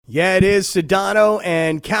Yeah, it is Sedano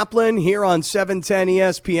and Kaplan here on 710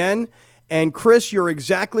 ESPN. And Chris, you're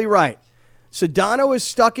exactly right. Sedano is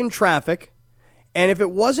stuck in traffic. And if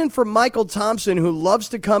it wasn't for Mychal Thompson, who loves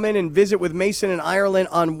to come in and visit with Mason in Ireland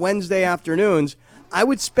on Wednesday afternoons, I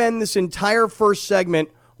would spend this entire first segment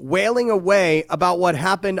wailing away about what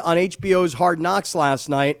happened on HBO's Hard Knocks last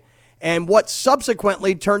night and what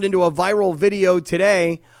subsequently turned into a viral video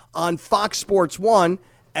today on Fox Sports 1.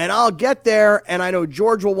 And I'll get there, and I know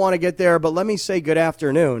George will want to get there, but let me say good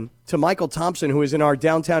afternoon to Mychal Thompson, who is in our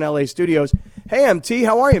downtown L.A. studios. Hey, MT,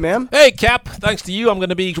 how are you, man? Hey, Cap. Thanks to you, I'm going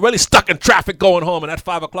to be really stuck in traffic going home in that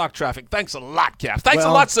 5 o'clock traffic. Thanks a lot, Cap. Thanks a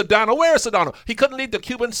lot, Sedano. Where is Sedano? He couldn't leave the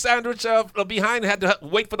Cuban sandwich behind, had to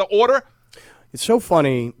wait for the order? It's so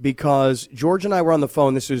funny because George and I were on the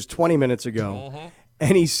phone, this was 20 minutes ago,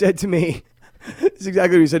 and he said to me, this is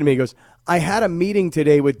exactly what he said to me. He goes, I had a meeting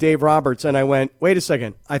today with Dave Roberts, and I went, wait a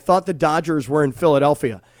second, I thought the Dodgers were in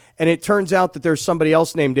Philadelphia. And it turns out that there's somebody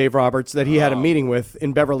else named Dave Roberts that he had a meeting with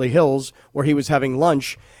in Beverly Hills where he was having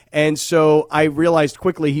lunch. And so I realized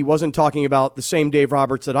quickly he wasn't talking about the same Dave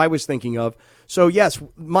Roberts that I was thinking of. So, yes,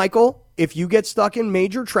 Mychal, if you get stuck in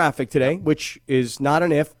major traffic today, which is not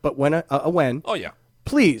an if, but when a when. Oh, yeah.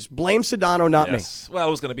 Please blame Sedano, not me. Well,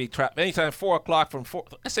 it was going to be trapped anytime 4 o'clock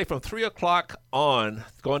let's say from 3 o'clock on,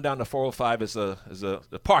 going down to 405 is a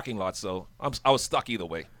parking lot. So I was stuck either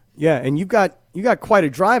way. Yeah, and you got quite a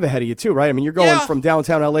drive ahead of you too, right? I mean, you're going from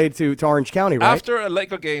downtown LA to Orange County, right? After a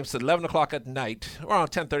Laker game, it's 11 o'clock at night, around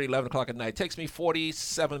 10:30, 11 o'clock at night. It takes me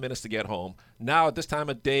 47 minutes to get home. Now at this time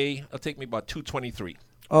of day, it'll take me about 2:23.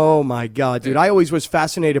 Oh, my God, dude. I always was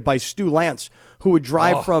fascinated by Stu Lance, who would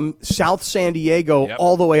drive from South San Diego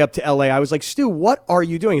all the way up to L.A. I was like, Stu, what are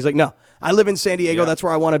you doing? He's like, no, I live in San Diego. That's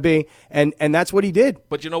where I want to be. And that's what he did.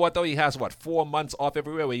 But you know what, though? He has, 4 months off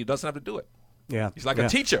everywhere where he doesn't have to do it. Yeah. He's like a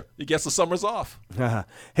teacher. He gets the summers off.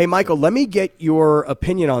 Hey, Mychal, let me get your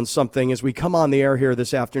opinion on something as we come on the air here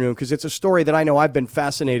this afternoon, because it's a story that I know I've been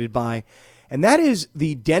fascinated by. And that is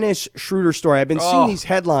the Dennis Schroder story. I've been seeing these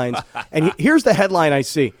headlines, and here's the headline I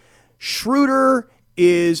see. Schroder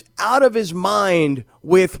is out of his mind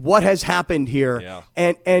with what has happened here. Yeah.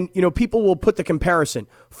 And you know, people will put the comparison.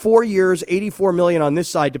 4 years, $84 million on this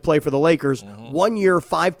side to play for the Lakers. 1 year,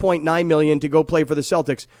 $5.9 million to go play for the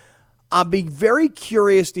Celtics. I'll be very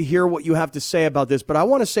curious to hear what you have to say about this, but I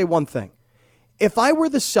want to say one thing. If I were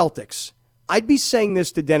the Celtics, I'd be saying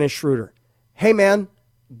this to Dennis Schroder. Hey, man,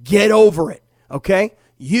 get over it, okay?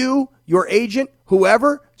 You, your agent,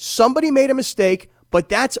 whoever, somebody made a mistake, but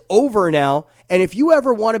that's over now. And if you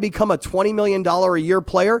ever want to become a $20 million a year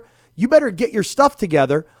player, you better get your stuff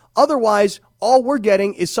together. Otherwise, all we're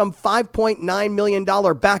getting is some $5.9 million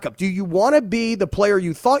backup. Do you want to be the player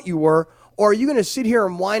you thought you were, or are you going to sit here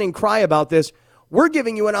and whine and cry about this? We're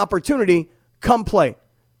giving you an opportunity. Come play.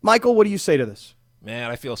 Mychal, what do you say to this? Man,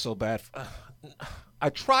 I feel so bad. I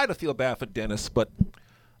try to feel bad for Dennis, but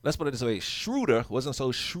let's put it this way. Schroder wasn't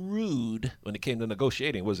so shrewd when it came to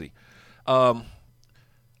negotiating, was he?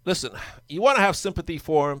 Listen, you want to have sympathy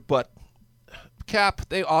for him, but Cap,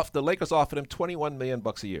 the Lakers offered him $21 million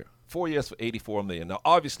a year, 4 years for $84 million. Now,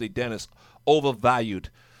 obviously, Dennis overvalued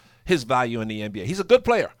his value in the NBA. He's a good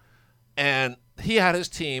player, and he had his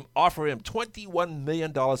team offer him $21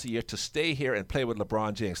 million a year to stay here and play with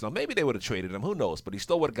LeBron James. Now, maybe they would have traded him, who knows, but he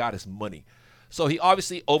still would have got his money. So he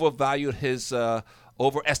obviously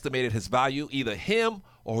overestimated his value, either him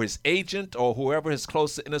or his agent or whoever his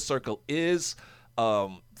close inner circle is.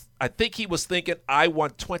 I think he was thinking, I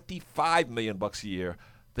want $25 million a year.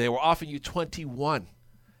 They were offering you 21.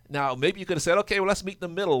 Now, maybe you could have said, okay, well, let's meet in the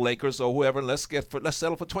middle, Lakers or whoever, and let's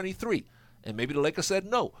settle for 23. And maybe the Lakers said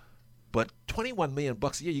no. But $21 million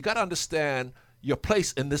a year, you got to understand your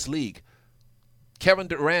place in this league. Kevin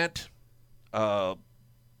Durant, LeBron,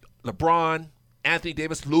 Anthony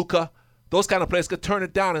Davis, Luka, those kind of players could turn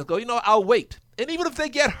it down and go, I'll wait. And even if they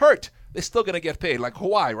get hurt, they're still going to get paid. Like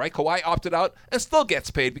Kawhi, right? Kawhi opted out and still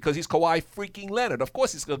gets paid because he's Kawhi freaking Leonard. Of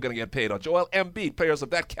course he's still going to get paid. Or Joel Embiid, players of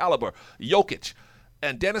that caliber. Jokic.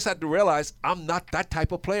 And Dennis had to realize, I'm not that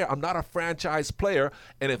type of player. I'm not a franchise player.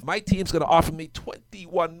 And if my team's going to offer me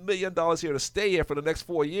 $21 million here to stay here for the next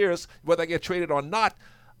 4 years, whether I get traded or not,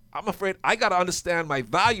 I'm afraid I got to understand my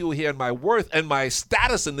value here and my worth and my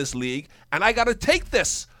status in this league, and I got to take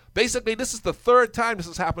this. Basically, this is the third time this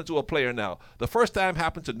has happened to a player now. The first time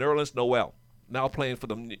happened to Nerlens Noel, now playing for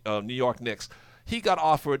the New York Knicks. He got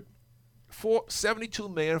offered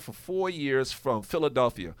 $72 million for 4 years from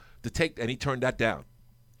Philadelphia to take, and he turned that down.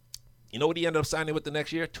 You know what he ended up signing with the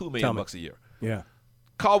next year? $2 million a year. Yeah.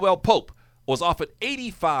 Caldwell Pope was offered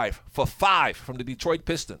 $85 for 5 from the Detroit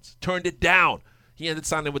Pistons. Turned it down. He ended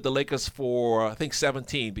signing with the Lakers for, I think,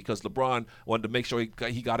 17 because LeBron wanted to make sure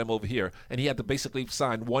he got him over here. And he had to basically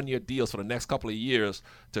sign one-year deals for the next couple of years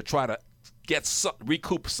to try to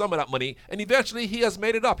recoup some of that money. And eventually he has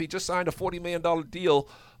made it up. He just signed a $40 million deal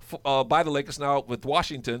by the Lakers now with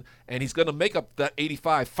Washington, and he's going to make up that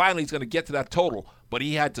 85. Finally, he's going to get to that total. But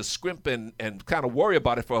he had to scrimp and kind of worry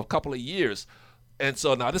about it for a couple of years. And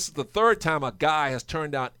so now this is the third time a guy has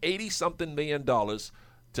turned down $80-something million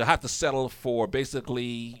to have to settle for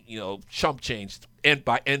basically, chump change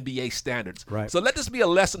by NBA standards. Right. So let this be a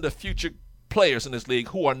lesson to future players in this league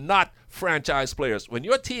who are not franchise players. When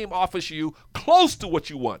your team offers you close to what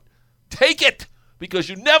you want, take it, because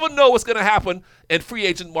you never know what's going to happen in free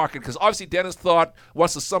agent market. Because obviously Dennis thought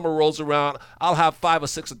once the summer rolls around, I'll have 5 or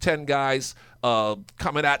 6 or 10 guys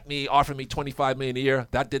coming at me, offering me $25 million a year.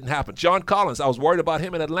 That didn't happen. John Collins, I was worried about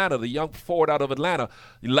him in Atlanta, the young forward out of Atlanta.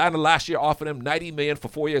 Atlanta last year offered him $90 million for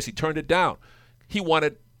 4 years. He turned it down.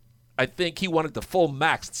 I think he wanted the full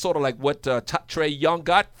max, sort of like what Trae Young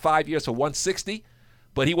got, 5 years for $160.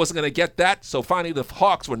 But he wasn't going to get that. So finally the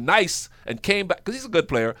Hawks were nice and came back, because he's a good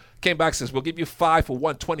player, came back and says, we'll give you 5 for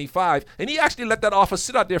 $125. And he actually let that offer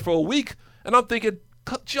sit out there for a week. And I'm thinking,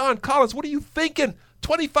 John Collins, what are you thinking?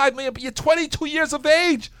 $25 million, but you're 22 years of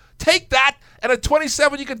age. Take that, and at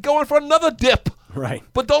 27, you could go in for another dip. Right.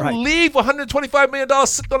 But don't leave $125 million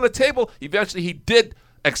sitting on the table. Eventually, he did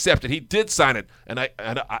accept it. He did sign it, and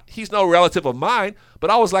he's no relative of mine. But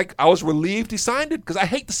I was relieved he signed it, because I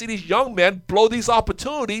hate to see these young men blow these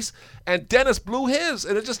opportunities. And Dennis blew his,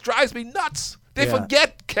 and it just drives me nuts. They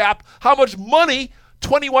forget, Cap, how much money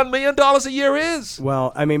 $21 million a year is.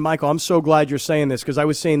 Well, I mean, Michael, I'm so glad you're saying this, because I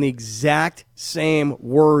was saying the exact same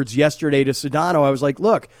words yesterday to Sedano. I was like,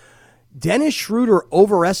 look, Dennis Schroder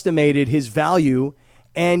overestimated his value,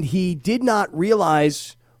 and he did not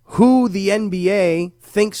realize who the NBA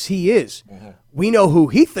thinks he is. Mm-hmm. We know who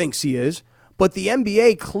he thinks he is, but the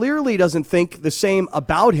NBA clearly doesn't think the same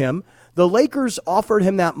about him. The Lakers offered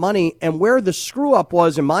him that money, and where the screw-up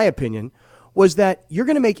was, in my opinion, was that you're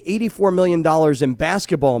going to make $84 million in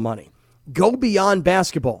basketball money. Go beyond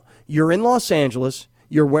basketball. You're in Los Angeles.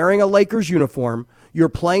 You're wearing a Lakers uniform. You're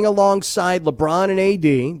playing alongside LeBron and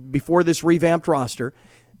AD before this revamped roster.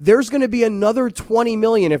 There's going to be another $20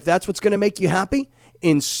 million, if that's what's going to make you happy,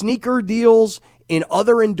 in sneaker deals, in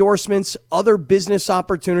other endorsements, other business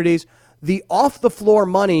opportunities. The off-the-floor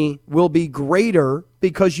money will be greater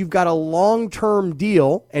because you've got a long-term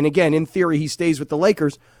deal. And again, in theory, he stays with the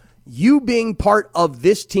Lakers. You being part of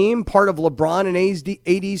this team, part of LeBron and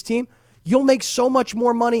AD's team, you'll make so much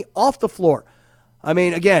more money off the floor. I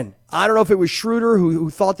mean, again, I don't know if it was Schroder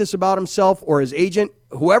who thought this about himself or his agent,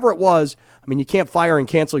 whoever it was. I mean, you can't fire and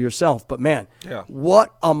cancel yourself, but man,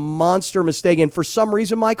 what a monster mistake. And for some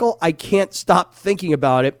reason, Michael, I can't stop thinking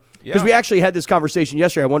about it, because we actually had this conversation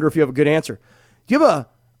yesterday. I wonder if you have a good answer. Do you have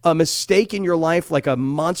a mistake in your life, like a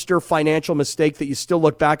monster financial mistake that you still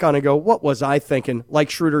look back on and go, what was I thinking, like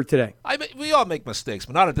Schroder today? We all make mistakes,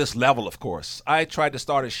 but not at this level, of course. I tried to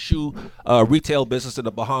start a shoe retail business in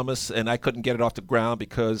the Bahamas, and I couldn't get it off the ground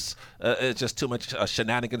because it's just too much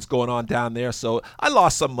shenanigans going on down there. So I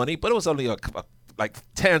lost some money, but it was only like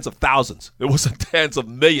tens of thousands. It wasn't tens of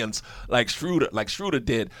millions like Schroder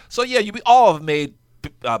did. So yeah, we all have made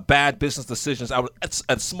bad business decisions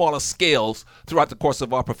at smaller scales throughout the course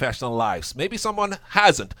of our professional lives. Maybe someone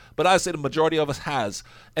hasn't, but I say the majority of us has.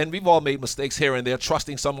 And we've all made mistakes here and there,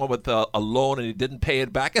 trusting someone with a loan and he didn't pay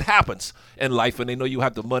it back. It happens in life, and they know you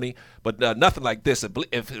have the money, but nothing like this.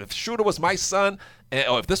 If Schroder was my son,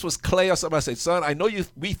 or if this was Clay or somebody, I say, son, I know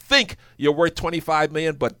we think you're worth $25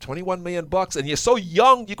 million, but $21 million bucks, and you're so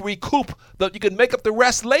young, you can recoup that. You can make up the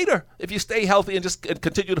rest later if you stay healthy and just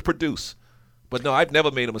continue to produce. But no, I've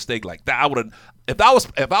never made a mistake like that. I wouldn't. If I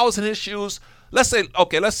was in his shoes, let's say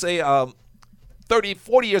 30,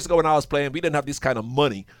 40 years ago when I was playing, we didn't have this kind of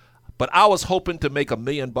money, but I was hoping to make $1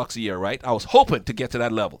 million a year, right? I was hoping to get to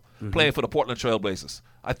that level, playing for the Portland Trail Blazers.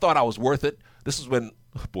 I thought I was worth it. This is when,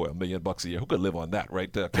 $1 million a year. Who could live on that, right?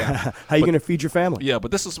 How are you going to feed your family? Yeah,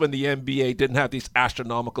 but this is when the NBA didn't have these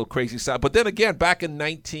astronomical, crazy size. But then again, back in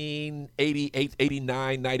 1988,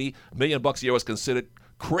 89, 90, $1 million a year was considered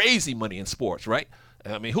crazy money in sports, right?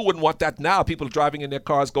 I mean, who wouldn't want that now? People driving in their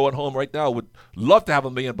cars going home right now would love to have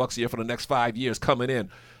 $1 million a year for the next 5 years coming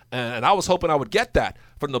in. And I was hoping I would get that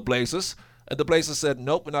from the Blazers. And the Blazers said,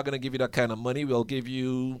 nope, we're not going to give you that kind of money. We'll give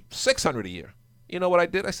you $600 a year. You know what I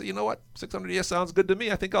did? I said, you know what? $600 a year sounds good to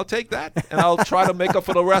me. I think I'll take that. And I'll try to make up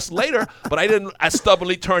for the rest later. But I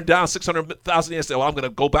stubbornly turned down $600,000 a year and said, well, I'm going to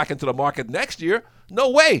go back into the market next year.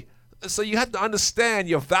 No way. So you have to understand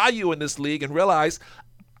your value in this league and realize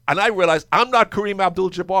And I realized I'm not Kareem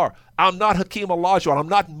Abdul-Jabbar. I'm not Hakeem Olajuwon. I'm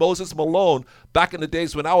not Moses Malone back in the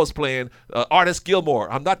days when I was playing Artis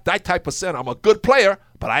Gilmore. I'm not that type of center. I'm a good player,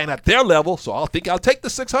 but I ain't at their level, so I'll take the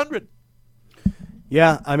 600.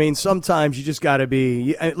 Yeah, I mean, sometimes you just got to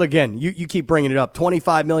be. Again, you keep bringing it up.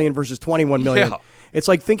 $25 million versus $21 million. Yeah. It's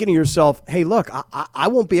like thinking to yourself, hey, look, I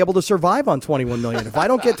won't be able to survive on $21 million. If I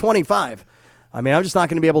don't get 25, I mean, I'm just not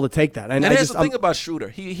going to be able to take that. And here's the thing about Schroder.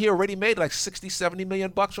 He already made like $60-70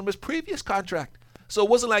 million from his previous contract. So it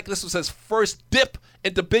wasn't like this was his first dip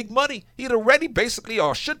into big money. He'd already basically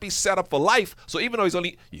or should be set up for life. So even though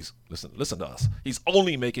he's listen to us. He's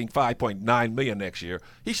only making $5.9 million next year.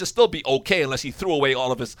 He should still be okay unless he threw away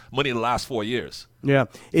all of his money in the last 4 years. Yeah,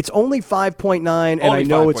 it's only 5.9, and I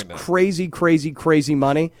know it's crazy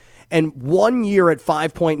money. And 1 year at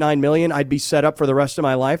 $5.9 million, I'd be set up for the rest of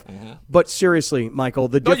my life. Mm-hmm. But seriously, Michael,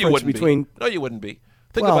 the difference between you wouldn't be.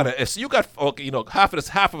 Think about it. If you got half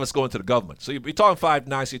of us going to the government. So you're talking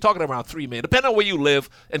 5.9. So you're talking around $3 million, depending on where you live.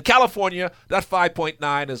 In California, that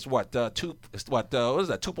 5.9 is what what is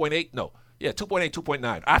that? 2.8? No. Yeah, 2.8,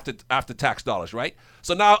 2.9 after tax dollars, right?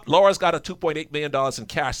 So now Laura's got a $2.8 million in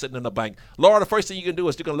cash sitting in the bank. Laura, the first thing you can do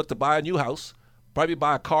is you're going to look to buy a new house, probably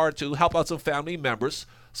buy a car or two, help out some family members.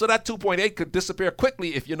 So that 2.8 could disappear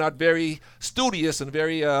quickly if you're not very studious and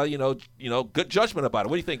very, good judgment about it.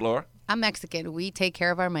 What do you think, Laura? I'm Mexican. We take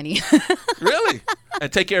care of our money. Really?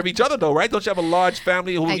 And take care of each other, though, right? Don't you have a large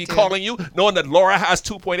family who will be calling you, knowing that Laura has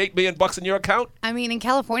 $2.8 million in your account? I mean, in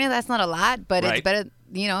California, that's not a lot, but It's better.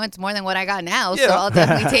 It's more than what I got now, yeah. So I'll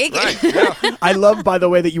definitely take it. Yeah. I love, by the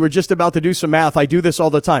way, that you were just about to do some math. I do this all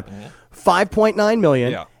the time. Mm-hmm. $5.9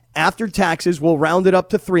 million. Yeah. After taxes, we'll round it up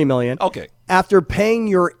to $3 million. Okay. After paying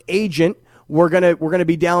your agent, we're gonna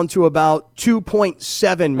be down to about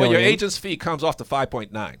 $2.7 million. Well, your agent's fee comes off to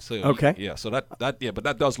 5.9. So okay. Yeah. So but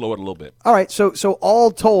that does lower it a little bit. All right. So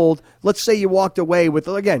all told, let's say you walked away with,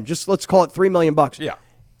 again, just let's call it $3 million. Yeah.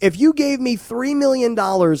 If you gave me $3 million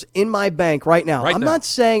in my bank right now, I'm not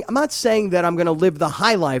saying that I'm going to live the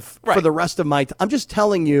high life for the rest of my time. I'm just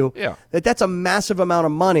telling you that that's a massive amount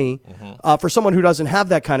of money for someone who doesn't have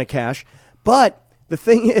that kind of cash. But the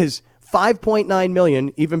thing is, $5.9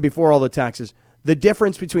 million, even before all the taxes, the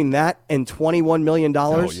difference between that and $21 million,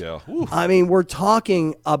 I mean, we're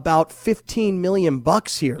talking about $15 million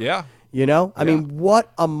here. Yeah. I mean,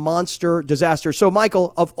 what a monster disaster. So,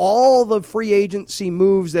 Michael, of all the free agency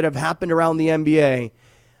moves that have happened around the NBA,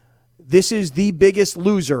 this is the biggest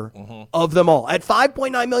loser of them all. At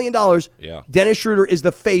 $5.9 million, Dennis Schroder is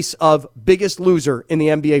the face of biggest loser in the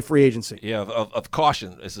NBA free agency. Yeah, of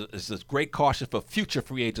caution. It's a great caution for future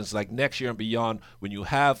free agents like next year and beyond.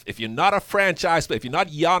 If you're not a franchise, but if you're not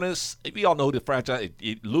Giannis, we all know who the franchise,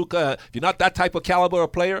 Luka, if you're not that type of caliber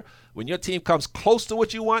of player, when your team comes close to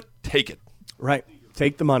what you want, take it. Right.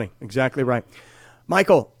 Take the money. Exactly right.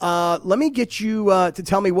 Michael, let me get you to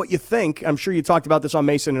tell me what you think. I'm sure you talked about this on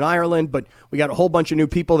Mason in Ireland, but we got a whole bunch of new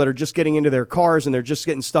people that are just getting into their cars and they're just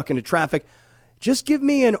getting stuck into traffic. Just give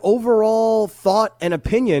me an overall thought and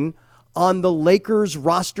opinion on the Lakers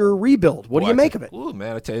roster rebuild. What do you make of it? Ooh,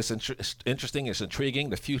 man, I tell you, it's interesting. It's intriguing.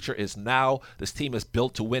 The future is now. This team is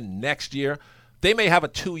built to win next year. They may have a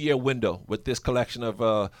 2-year window with this collection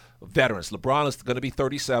of veterans. LeBron is going to be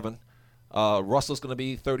 37. Russell's going to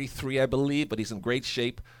be 33, I believe, but he's in great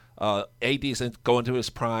shape. AD is going to his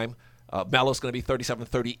prime. Melo's going to be 37,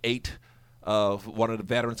 38. One of the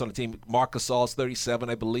veterans on the team. Marc Gasol's 37,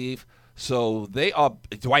 I believe. So they are.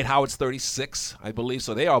 Dwight Howard's 36, I believe.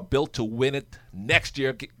 So they are built to win it next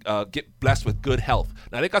year. Get blessed with good health.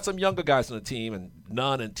 Now they got some younger guys on the team, and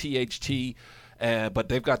Nunn and THT. But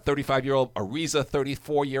they've got 35-year-old Ariza,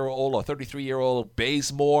 34-year-old or 33-year-old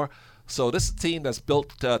Bazemore. So this is a team that's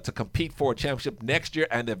built to compete for a championship next year,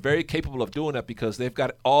 and they're very capable of doing that because they've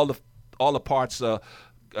got all the parts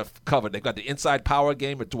covered. They've got the inside power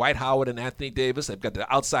game with Dwight Howard and Anthony Davis. They've got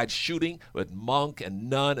the outside shooting with Monk and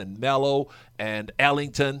Nunn and Melo and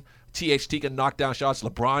Ellington. THT can knock down shots.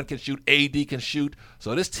 LeBron can shoot. AD can shoot.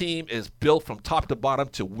 So this team is built from top to bottom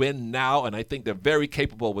to win now, and I think they're very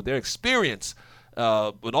capable with their experience,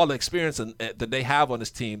 with all the experience that they have on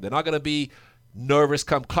this team. They're not going to be nervous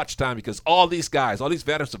come clutch time because all these guys, all these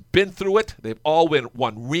veterans have been through it. They've all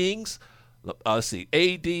won rings. Let's see,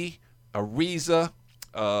 AD, Ariza,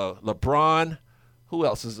 LeBron. Who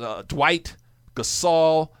else is Dwight,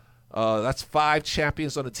 Gasol. That's 5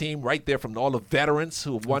 champions on the team right there from all the veterans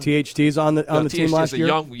who have won. THT's on the team last year.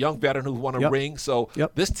 THT is a young veteran who won a ring. So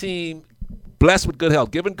this team, blessed with good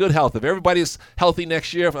health, given good health. If everybody's healthy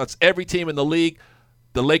next year, if that's every team in the league,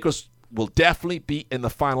 the Lakers will definitely be in the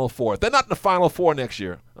Final Four. If they're not in the Final Four next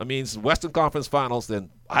year, I mean, Western Conference Finals, then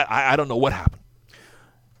I don't know what happened.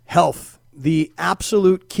 Health, the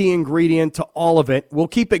absolute key ingredient to all of it. We'll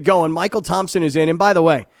keep it going. Mychal Thompson is in. And by the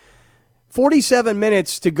way, 47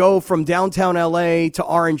 minutes to go from downtown L.A. to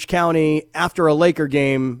Orange County after a Laker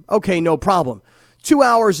game. Okay, no problem. 2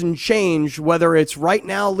 hours and change, whether it's right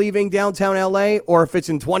now leaving downtown L.A. or if it's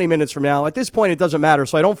in 20 minutes from now. At this point, it doesn't matter,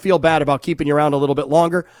 so I don't feel bad about keeping you around a little bit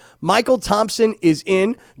longer. Mychal Thompson is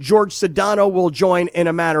in. George Sedano will join in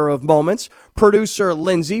a matter of moments. Producer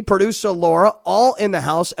Lindsay, producer Laura, all in the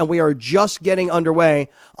house, and we are just getting underway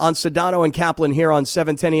on Sedano and Kaplan here on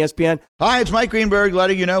 710 ESPN. Hi, it's Mike Greenberg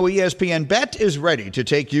letting you know ESPN Bet is ready to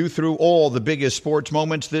take you through all the biggest sports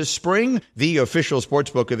moments this spring. The official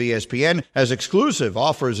sportsbook of ESPN has exclusive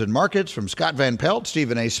offers and markets from Scott Van Pelt,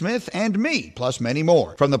 Stephen A. Smith, and me, plus many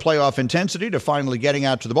more. From the playoff intensity to finally getting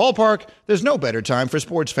out to the ballpark, there's no better time for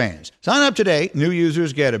sports fans. Sign up today. New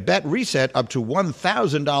users get a bet reset up to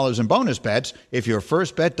 $1,000 in bonus bets if your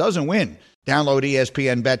first bet doesn't win. Download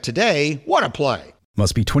ESPN Bet today. What a play.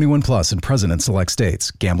 Must be 21 plus and present in select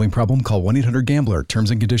states. Gambling problem? Call 1-800-GAMBLER.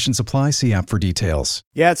 Terms and conditions apply. See app for details.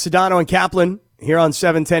 Yeah, it's Sedano and Kaplan here on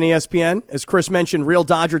 710 ESPN. As Chris mentioned, real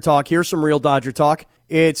Dodger talk. Here's some real Dodger talk.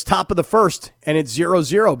 It's top of the first, and it's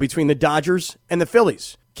 0-0 between the Dodgers and the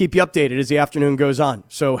Phillies. Keep you updated as the afternoon goes on.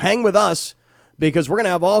 So hang with us because we're going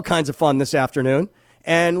to have all kinds of fun this afternoon.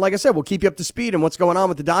 And like I said, we'll keep you up to speed on what's going on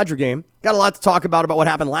with the Dodger game. Got a lot to talk about what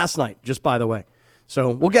happened last night, just by the way. So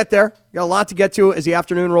we'll get there. Got a lot to get to as the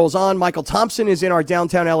afternoon rolls on. Mychal Thompson is in our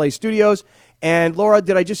downtown L.A. studios. And Laura,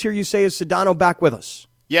 did I just hear you say, is Sedano back with us?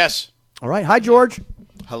 Yes. All right. Hi, George.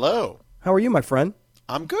 Hello. How are you, my friend?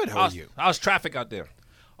 I'm good. How are you? How's traffic out there?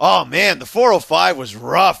 Oh, man, the 405 was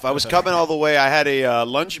rough. I was coming all the way. I had a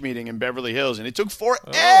lunch meeting in Beverly Hills, and it took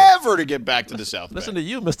forever to get back to the South Bay. Listen to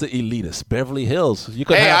you, Mr. Elitist. Beverly Hills.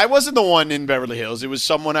 I wasn't the one in Beverly Hills. It was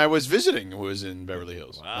someone I was visiting who was in Beverly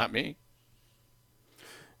Hills, not me.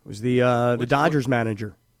 It was the Dodgers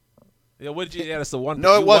manager. Yeah, what did you? Yeah, that's the one.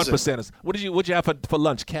 No, it wasn't. 1%. What'd you have for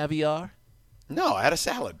lunch? Caviar? No, I had a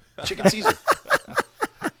salad, chicken Caesar.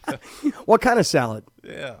 What kind of salad?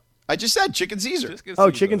 Yeah. I just said chicken Caesar.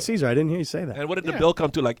 Chicken Caesar. I didn't hear you say that. And what did the bill come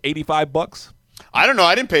to? Like $85? I don't know.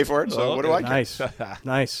 I didn't pay for it, so what do I care?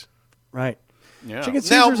 Nice. Right. Yeah. Chicken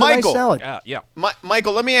Caesar's a nice salad. Yeah.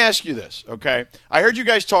 Mychal, let me ask you this, okay? I heard you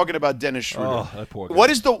guys talking about Dennis Schroder. Oh, that poor guy. What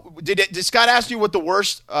is did Scott ask you what the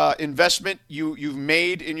worst investment you've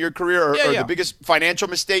made in your career or the biggest financial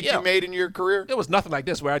mistake you made in your career? It was nothing like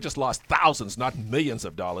this where I just lost thousands, not millions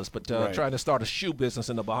of dollars, but trying to start a shoe business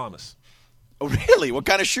in the Bahamas. Oh, really? What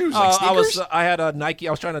kind of shoes? Like sneakers? I had a Nike.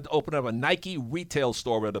 I was trying to open up a Nike retail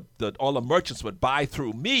store where all the merchants would buy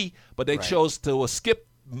through me, but they chose to skip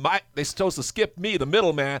me, the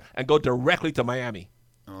middleman, and go directly to Miami.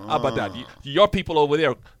 How about that? Your people over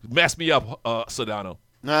there messed me up, Sedano.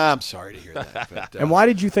 I'm sorry to hear that. But, and why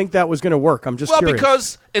did you think that was going to work? I'm just curious.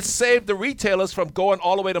 Because it saved the retailers from going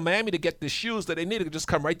all the way to Miami to get the shoes that they needed to just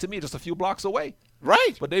come right to me just a few blocks away.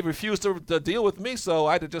 Right. But they refused to deal with me, so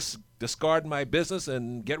I had to just discard my business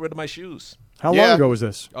and get rid of my shoes. How long ago was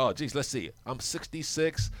this? Oh, geez, let's see. I'm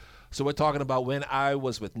 66, so we're talking about when I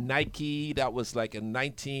was with Nike. That was like in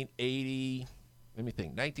 1980, let me think,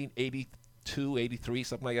 1982, 83,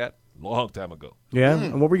 something like that. Long time ago. Yeah?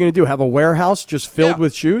 And what were you going to do? Have a warehouse just filled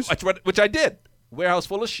with shoes? Which I did. Warehouse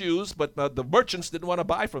full of shoes, but the merchants didn't want to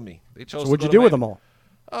buy from me. They chose. So what'd you do with them all?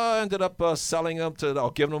 I ended up selling them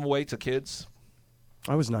or giving them away to kids.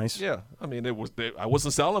 That was nice. Yeah. I mean, I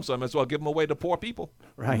wasn't selling them, so I might as well give them away to poor people.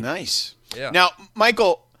 Right. Nice. Yeah. Now,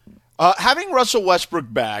 Mychal, having Russell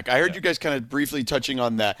Westbrook back, I heard you guys kind of briefly touching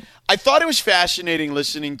on that. I thought it was fascinating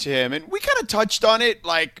listening to him, and we kind of touched on it,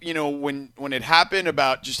 like, when it happened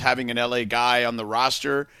about just having an LA guy on the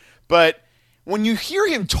roster. But when you hear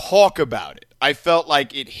him talk about it, I felt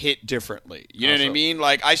like it hit differently. You know what I mean?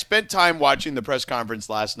 Like, I spent time watching the press conference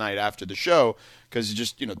last night after the show because it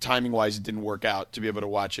just, timing-wise, it didn't work out to be able to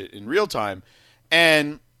watch it in real time.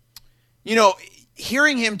 And,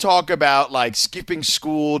 hearing him talk about, like, skipping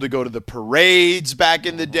school to go to the parades back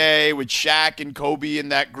in the day with Shaq and Kobe in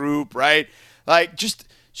that group, right? Like, just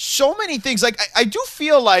so many things. Like, I do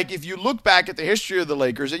feel like if you look back at the history of the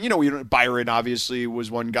Lakers, and, Byron obviously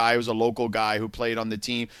was one guy who was a local guy who played on the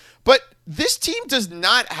team. But this team does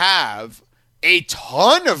not have a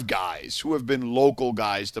ton of guys who have been local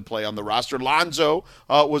guys to play on the roster. Lonzo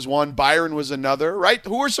was one. Byron was another, right?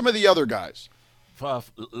 Who are some of the other guys?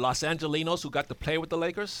 Los Angelinos who got to play with the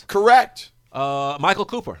Lakers? Correct. Michael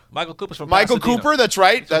Cooper. Michael Cooper's from Michael Pasadena. Cooper, that's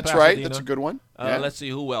right. That's right. That's a good one. Let's see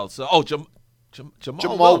who else.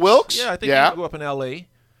 Jamal Wilkes? Yeah, I think he grew up in L.A.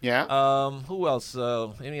 Yeah. Who else?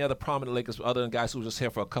 Any other prominent Lakers other than guys who were just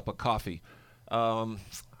here for a cup of coffee?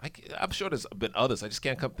 I'm sure there's been others. I just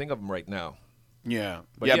can't think of them right now. Yeah,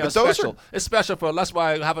 but those special. It's special for. That's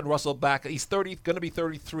why having Russell back. He's going to be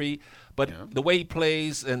 33, but the way he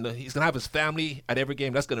plays and he's going to have his family at every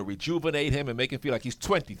game. That's going to rejuvenate him and make him feel like he's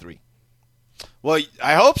 23. Well,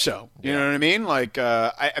 I hope so. You know what I mean? Like,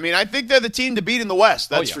 I think they're the team to beat in the West.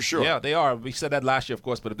 That's for sure. Yeah, they are. We said that last year, of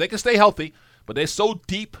course. But if they can stay healthy, but they're so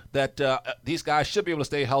deep that these guys should be able to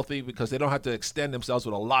stay healthy because they don't have to extend themselves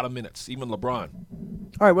with a lot of minutes, even LeBron.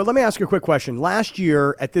 All right, well, let me ask you a quick question. Last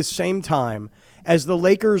year, at this same time, as the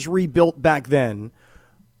Lakers rebuilt back then,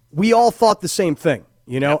 we all thought the same thing.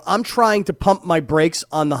 I'm trying to pump my brakes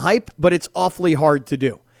on the hype, but it's awfully hard to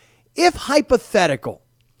do. If hypothetical,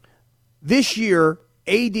 this year,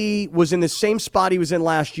 AD was in the same spot he was in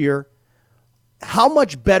last year, how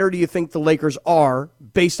much better do you think the Lakers are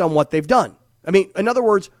based on what they've done? I mean, in other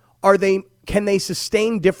words, can they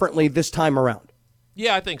sustain differently this time around?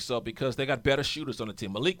 Yeah, I think so because they got better shooters on the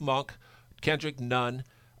team. Malik Monk, Kendrick Nunn,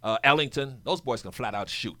 Ellington, those boys can flat out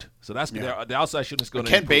shoot. So that's the outside shooting is going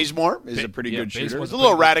to Kent Bazemore is a pretty good shooter. He's a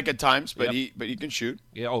little erratic at times, but he can shoot.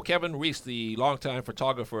 Yeah. Kevin Reese, the longtime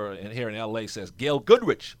photographer here in L.A., says Gail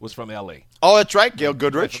Goodrich was from L.A. Oh, that's right, Gail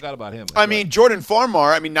Goodrich. I forgot about him. I mean, Jordan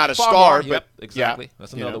Farmar. I mean, not a star, but exactly.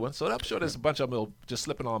 That's another one. So I'm sure there's a bunch of them just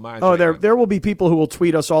slipping on minds. Oh, there will be people who will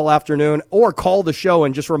tweet us all afternoon or call the show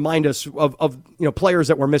and just remind us of players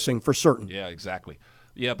that we're missing for certain. Yeah, exactly.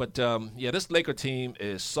 Yeah, but this Laker team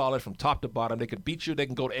is solid from top to bottom. They can beat you. They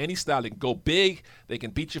can go to any style. They can go big. They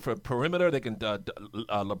can beat you from perimeter. They can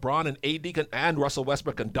LeBron and AD and Russell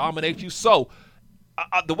Westbrook can dominate you. So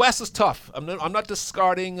the West is tough. I'm not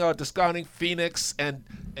discarding Phoenix and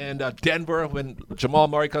Denver when Jamal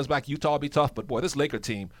Murray comes back. Utah will be tough. But boy, this Laker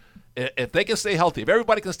team, if they can stay healthy, if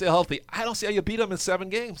everybody can stay healthy, I don't see how you beat them in 7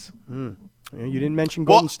 games. You didn't mention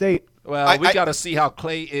Golden State. Well, we got to see how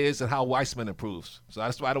Clay is and how Weissman improves. So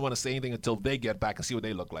that's why I don't want to say anything until they get back and see what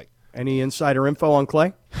they look like. Any insider info on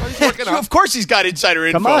Clay? Well, he's working out. Of course he's got insider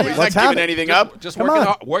info. Come on, he's let's not have giving it. anything up. Just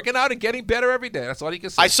working out and getting better every day. That's all he can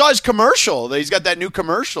say. I saw his commercial. He's got that new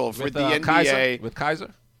commercial for with the NBA. With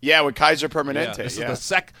Kaiser? Yeah, with Kaiser Permanente. This is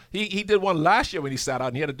the he did one last year when he sat out,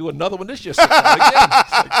 and he had to do another one this year. Again.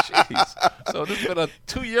 It's like, jeez. So this has been a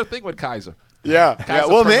 2-year thing with Kaiser. Yeah.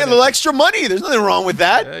 Well, man, a little extra money. There's nothing wrong with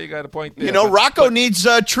that. Yeah, you got a point there. Rocco needs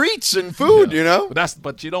treats and food.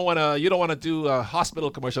 But you don't want to do a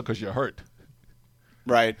hospital commercial because you're hurt.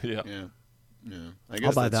 Right. Yeah. I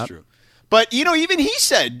guess that's true. But even he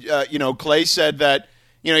said, Clay said that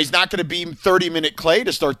he's not going to be 30-minute Clay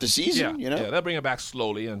to start the season. Yeah, they'll bring him back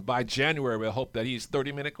slowly, and by January we'll hope that he's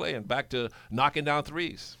 30-minute Clay and back to knocking down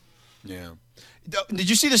threes. Yeah. Did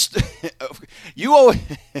you see this? Did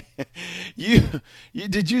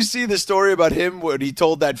you see the story about him when he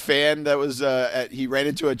told that fan that was he ran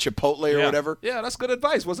into a Chipotle or whatever? Yeah, that's good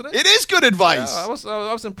advice, wasn't it? It is good advice. Yeah,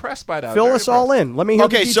 I was impressed by that. Fill us all in. Let me hear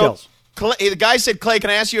the details. So the guy said, Clay, can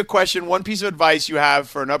I ask you a question? One piece of advice you have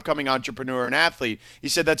for an upcoming entrepreneur and athlete. He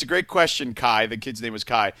said, that's a great question, Kai. The kid's name was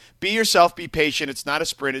Kai. Be yourself. Be patient. It's not a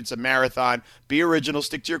sprint. It's a marathon. Be original.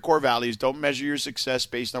 Stick to your core values. Don't measure your success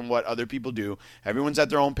based on what other people do. Everyone's at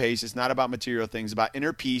their own pace. It's not about material things. It's about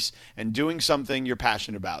inner peace and doing something you're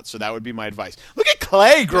passionate about. So that would be my advice. Look at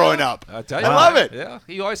Clay growing up. I tell you, I love it. Yeah,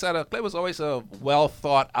 Clay was always a well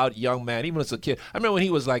thought out young man, even as a kid. I remember when he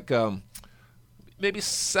was like maybe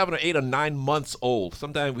 7 or 8 or 9 months old.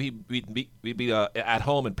 Sometimes we'd be at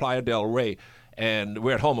home in Playa del Rey, and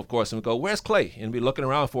we're at home, of course, and we go, "Where's Clay?" And we're looking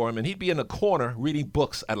around for him, and he'd be in the corner reading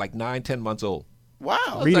books at like 9, 10 months old.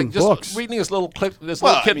 Wow, reading books, reading his little kid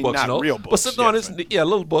books, not real books, but sitting on his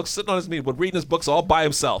little books, sitting on his knee, but reading his books all by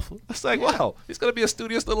himself. It's like, wow, he's gonna be a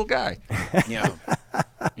studious little guy. Yeah.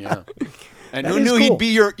 And who knew he'd be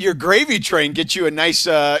your gravy train, get you a nice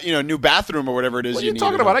new bathroom or whatever it is. What are you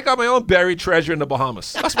talking about? I got my own buried treasure in the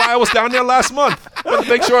Bahamas. That's why I was down there last month. I wanted to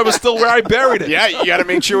make sure I was still where I buried it. Yeah, you got to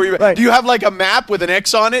make sure. Right. Do you have like a map with an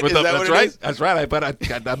X on it? That's right. That's right. But I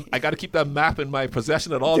got to keep that map in my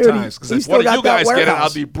possession at all Dude, times because if still one of got you guys that get it, warehouse.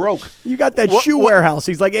 I'll be broke. You got that shoe warehouse.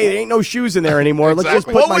 He's like, hey, there ain't no shoes in there anymore. Let's just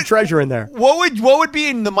put my treasure in there. What would be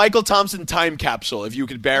in the Mychal Thompson time capsule if you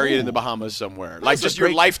could bury it in the Bahamas somewhere? Like just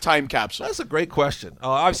your lifetime capsule. That's a great question.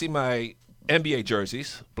 Obviously, my NBA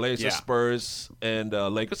jerseys, Blazers, Spurs, and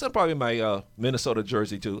Lakers, and probably my Minnesota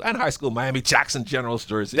jersey, too, and high school Miami Jackson Generals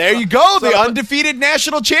jersey. There you go, the undefeated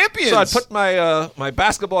national champions. So I put my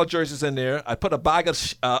basketball jerseys in there. I put a bag of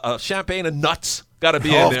champagne and nuts. Got to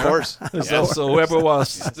be in there. Of course. So whoever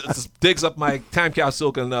digs up my time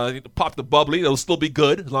capsule can pop the bubbly. It'll still be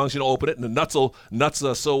good as long as you don't open it. And the nuts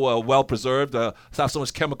are so well preserved. Have so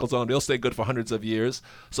much chemicals on them. They'll stay good for hundreds of years.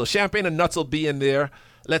 So champagne and nuts will be in there.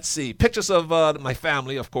 Let's see. Pictures of my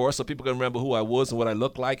family, of course, so people can remember who I was and what I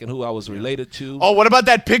looked like and who I was related to. Oh, what about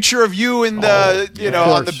that picture of you in the,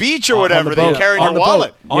 on the beach or whatever, that you carrying your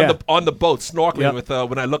wallet? On the boat, snorkeling with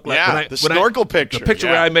when I look like the snorkel picture. The picture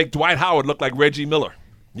where I make Dwight Howard look like Reggie Miller.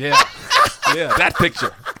 Yeah. Yeah, that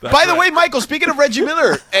picture. By the way, Mychal, speaking of Reggie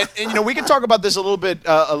Miller, and we can talk about this a little bit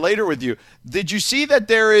later with you. Did you see that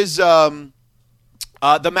there is the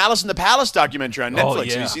Malice in the Palace documentary on Netflix? Oh,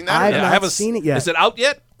 yeah. Have you seen that? I haven't seen it yet. Is it out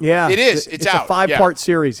yet? Yeah. It is. It's out. a 5-part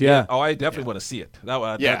series, yeah. Oh, I definitely want to see it.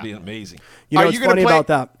 That'd be amazing. You know what's funny about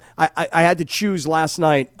that? I had to choose last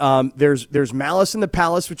night. There's Malice in the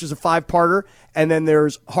Palace, which is a 5-parter, and then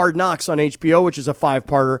there's Hard Knocks on HBO, which is a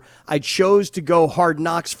 5-parter. I chose to go Hard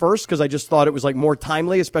Knocks first because I just thought it was like more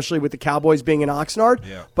timely, especially with the Cowboys being in Oxnard.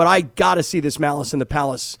 Yeah. But I got to see this Malice in the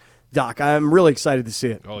Palace doc. I'm really excited to see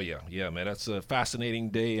it. Oh, yeah, man. That's a fascinating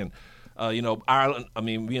day. And, Ireland,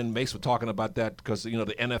 me and Mace were talking about that because, the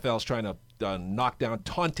NFL's trying to knock down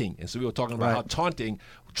taunting. And so we were talking about how taunting,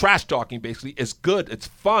 trash talking basically, is good. It's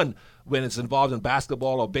fun when it's involved in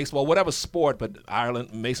basketball or baseball, whatever sport. But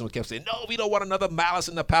Ireland, Mason kept saying, no, we don't want another Malice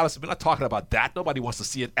in the Palace. We're not talking about that. Nobody wants to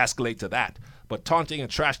see it escalate to that. But taunting and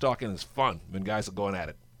trash talking is fun when guys are going at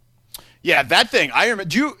it. Yeah, that thing. I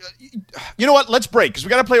remember. You know what? Let's break because we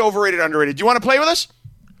got to play overrated, underrated. Do you want to play with us?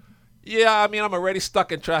 Yeah, I'm already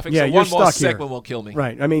stuck in traffic, yeah, so one more segment here. will kill me.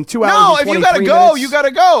 Right. 2 hours. No, and if you got to go, minutes, you got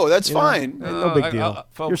to go. That's fine. No big deal.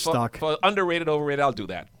 You're stuck. For underrated, overrated, I'll do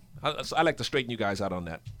that. I like to straighten you guys out on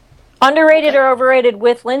that. Underrated or overrated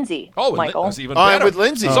with Lindsay? Oh, Mychal. That's even better. With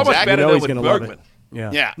Lindsay. So much better than with Bergman.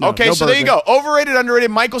 Yeah. Okay, so there you go. Overrated, underrated.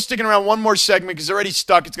 Mychal's sticking around one more segment because he's already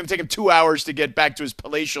stuck. It's going to take him 2 hours to get back to his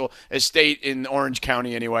palatial estate in Orange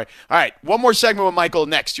County anyway. All right, one more segment with Mychal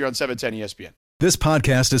next. You're on 710 ESPN. This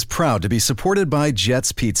podcast is proud to be supported by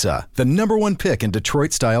Jets Pizza, the #1 pick in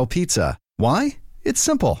Detroit-style pizza. Why? It's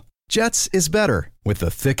simple. Jets is better. With the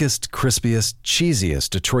thickest, crispiest, cheesiest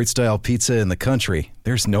Detroit-style pizza in the country,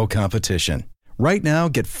 there's no competition. Right now,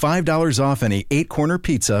 get $5 off any 8-corner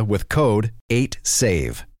pizza with code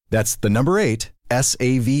 8SAVE. That's the number 8,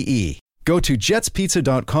 S-A-V-E. Go to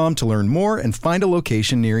jetspizza.com to learn more and find a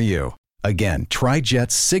location near you. Again, try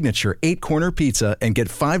Jet's signature 8-corner pizza and get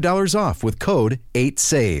 $5 off with code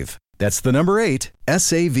 8SAVE. That's the number 8,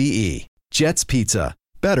 S-A-V-E. Jet's Pizza.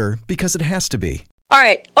 Better because it has to be. All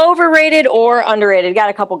right, overrated or underrated?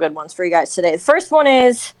 Got a couple good ones for you guys today. The first one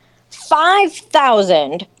is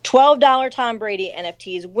 5,000 $12 Tom Brady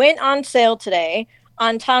NFTs went on sale today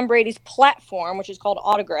on Tom Brady's platform, which is called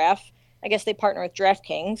Autograph. I guess they partner with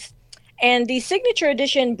DraftKings. And the signature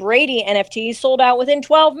edition Brady NFT sold out within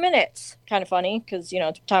 12 minutes. Kind of funny because,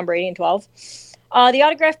 it's Tom Brady in 12. The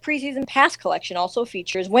Autograph preseason pass collection also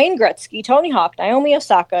features Wayne Gretzky, Tony Hawk, Naomi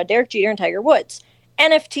Osaka, Derek Jeter, and Tiger Woods.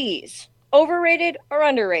 NFTs, overrated or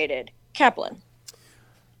underrated? Kaplan.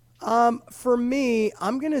 For me,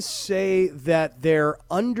 I'm going to say that they're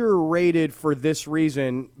underrated for this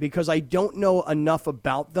reason because I don't know enough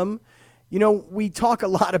about them. We talk a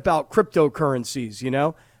lot about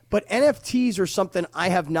cryptocurrencies, but NFTs are something I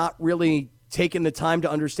have not really taken the time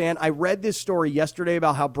to understand. I read this story yesterday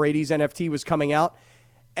about how Brady's NFT was coming out,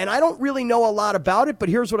 and I don't really know a lot about it, but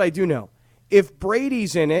here's what I do know. If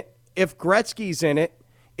Brady's in it, if Gretzky's in it,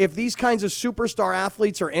 if these kinds of superstar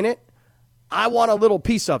athletes are in it, I want a little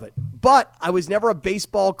piece of it. But I was never a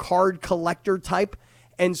baseball card collector type,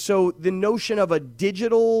 and so the notion of a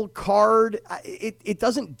digital card, it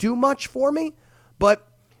doesn't do much for me, but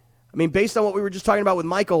based on what we were just talking about with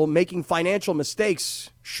Mychal, making financial mistakes,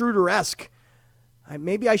 Schroeder-esque,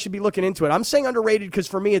 maybe I should be looking into it. I'm saying underrated because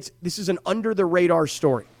for me, this is an under-the-radar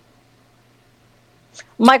story.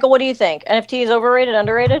 Mychal, what do you think? NFT is overrated,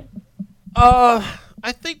 underrated?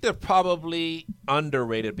 I think they're probably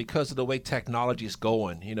underrated because of the way technology is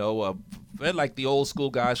going. They're like the old school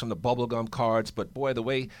guys from the bubblegum cards, but boy, the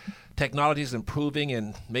way technology is improving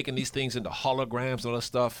and making these things into holograms and all that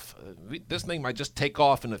stuff, this thing might just take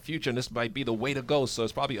off in the future, and this might be the way to go, so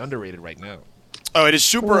it's probably underrated right now. Oh, it is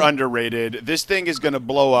super underrated. This thing is going to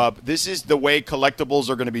blow up. This is the way collectibles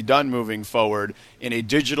are going to be done moving forward in a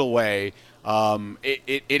digital way.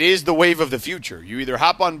 It is the wave of the future. You either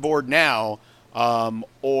hop on board now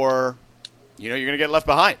or you're going to get left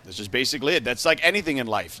behind. That's just basically it. That's like anything in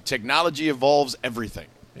life. Technology evolves everything.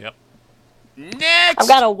 Yep. Next! I've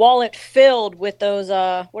got a wallet filled with those,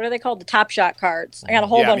 what are they called? The Top Shot cards. I got a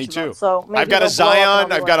whole bunch of them. So maybe I've got a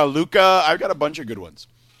Zion. I've got a Luka. I've got a bunch of good ones.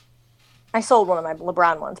 I sold one of my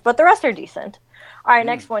LeBron ones, but the rest are decent. All right,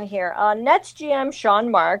 next one here. Nets GM Sean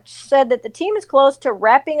Marks said that the team is close to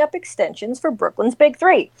wrapping up extensions for Brooklyn's Big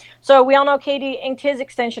Three. So we all know KD inked his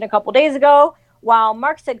extension a couple days ago. while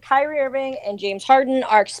Mark said Kyrie Irving and James Harden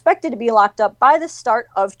are expected to be locked up by the start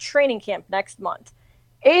of training camp next month.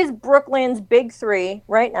 Is Brooklyn's big three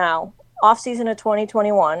right now, offseason of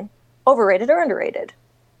 2021, overrated or underrated?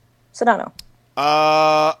 Sedano.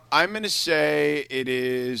 I'm going to say it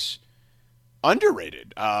is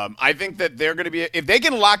underrated. I think that they're going to be – if they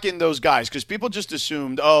can lock in those guys, because people just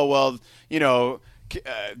assumed, those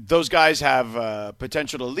guys have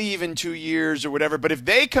potential to leave in 2 years or whatever. But if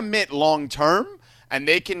they commit long-term and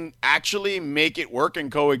they can actually make it work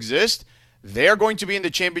and coexist, they're going to be in the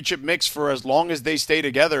championship mix for as long as they stay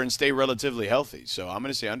together and stay relatively healthy. So I'm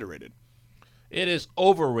going to say underrated. It is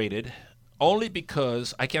overrated only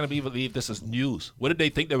because I can't even believe this is news. What did they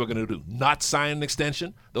think they were going to do? Not sign an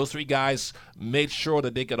extension? Those three guys made sure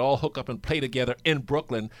that they could all hook up and play together in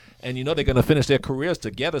Brooklyn, and they're going to finish their careers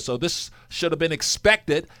together. So this should have been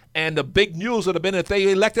expected, and the big news would have been if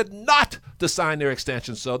they elected not to sign their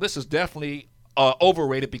extension. So this is definitely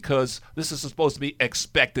overrated because this is supposed to be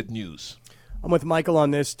expected news. I'm with Mychal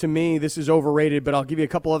on this. To me, this is overrated, but I'll give you a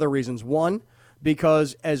couple other reasons. One,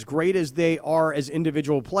 because as great as they are as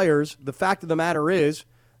individual players, the fact of the matter is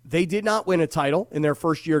they did not win a title in their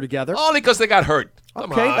first year together. Only because they got hurt.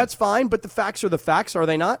 Come okay, on. that's fine, but the facts are the facts, are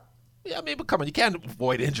they not? Yeah, I mean, but come on, you can't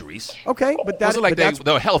avoid injuries. Okay, but that's it wasn't like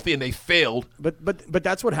they were healthy and they failed. But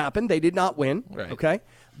that's what happened. They did not win. Right. Okay,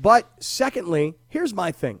 but secondly, here's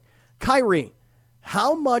my thing, Kyrie.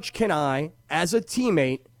 How much can I, as a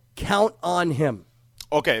teammate, count on him?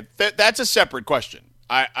 Okay, that's a separate question.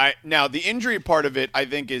 I now the injury part of it, I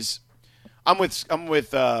think is, I'm with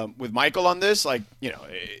Mychal on this. Like,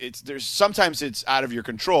 there's sometimes it's out of your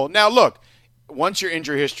control. Now look, once your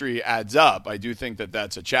injury history adds up, I do think that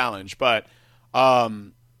that's a challenge. But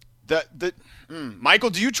Mychal,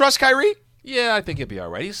 do you trust Kyrie? Yeah, I think he'll be all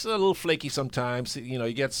right. He's a little flaky sometimes.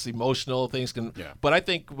 He gets emotional. Things can. Yeah. But I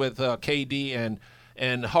think with KD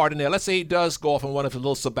and Harden there, let's say he does go off on one of his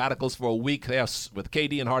little sabbaticals for a week. With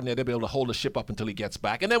KD and Harden there, they'll be able to hold the ship up until he gets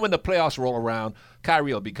back. And then when the playoffs roll around,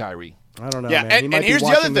 Kyrie will be Kyrie. I don't know, yeah, man. And here's the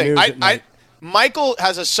other thing. Mychal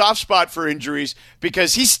has a soft spot for injuries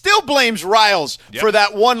because he still blames Riles for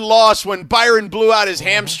that one loss when Byron blew out his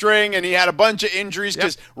hamstring and he had a bunch of injuries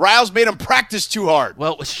because Riles made him practice too hard.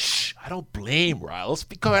 Well, I don't blame Riles.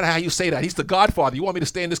 Because how you say that. He's the godfather. You want me to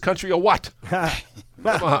stay in this country or what? Come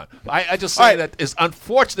on. I just say that it's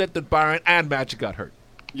unfortunate that Byron and Magic got hurt.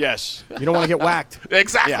 Yes. You don't want to get whacked.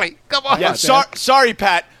 Exactly. Yeah. Come on. Yeah. Sorry,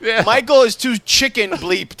 Pat. Yeah. Mychal is too chicken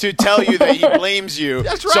bleep to tell you that he blames you.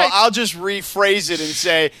 That's right. So I'll just rephrase it and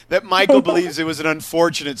say that Mychal believes it was an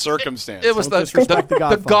unfortunate circumstance. It was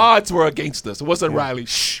the gods were against us. It wasn't Riley.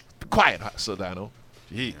 Shh. Be quiet, Sedano.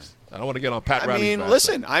 Jeez. I don't want to get on Pat Riley's back.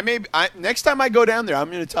 Listen, next time I go down there, I'm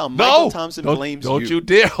going to tell him Mychal Thompson blames you. Don't you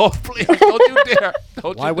dare. Oh, please, don't you dare.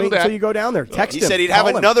 Why wait until you go down there? Text him. He said he'd have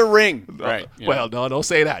another ring. Right. Well, no, don't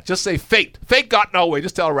say that. Just say fate. Fate got no way.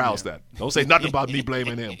 Just tell Rouse that. Don't say nothing about me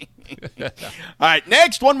blaming him. All right,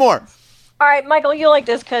 next, one more. All right, Mychal, you like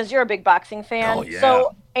this because you're a big boxing fan. Oh, yeah.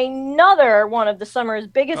 So another one of the summer's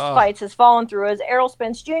biggest fights has fallen through as Errol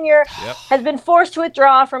Spence Jr. Has been forced to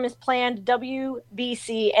withdraw from his planned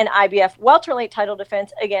WBC and IBF welterweight title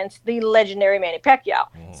defense against the legendary Manny Pacquiao.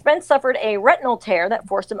 Spence suffered a retinal tear that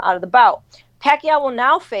forced him out of the bout. Pacquiao will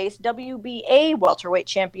now face WBA welterweight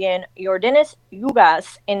champion Yordenis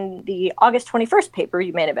Ugas in the August 21st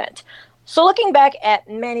pay-per-view main event. So looking back at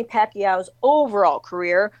Manny Pacquiao's overall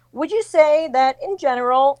career, would you say that in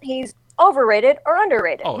general he's overrated or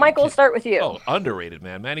underrated? Mychal, start with you. Oh, underrated,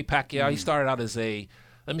 man. Manny Pacquiao, he started out as a,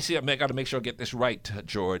 let me see, I got to make sure I get this right,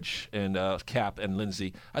 George and Cap and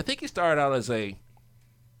Lindsay. I think he started out as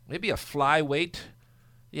maybe a flyweight.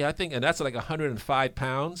 Yeah, I think, and that's like 105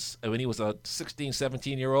 pounds. And when he was a 16,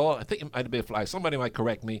 17-year-old, I think it might have been a fly. Somebody might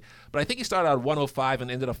correct me. But I think he started out at 105 and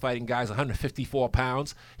ended up fighting guys 154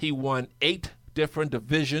 pounds. He won 8 different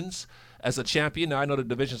divisions as a champion. Now, I know the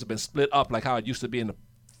divisions have been split up like how it used to be in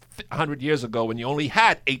 100 years ago when you only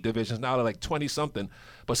had 8 divisions. Now they're like 20-something.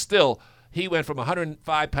 But still, he went from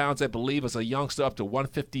 105 pounds, I believe, as a youngster up to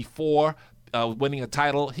 154, winning a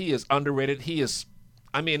title. He is underrated.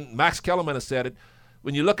 Max Kellerman has said it.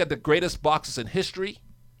 When you look at the greatest boxers in history,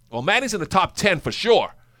 well, Manny's in the top 10 for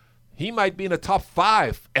sure. He might be in the top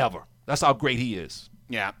 5 ever. That's how great he is.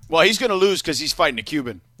 Yeah. Well, he's going to lose because he's fighting a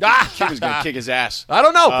Cuban. Cuban's going to kick his ass. I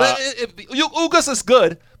don't know. Ugas is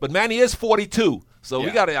good, but Manny is 42. So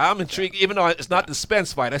I'm intrigued. Even though it's not the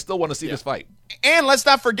Spence fight, I still want to see this fight. And let's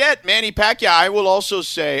not forget, Manny Pacquiao, I will also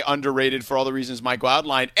say underrated for all the reasons Mychal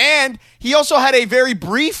outlined. And he also had a very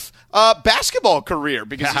brief basketball career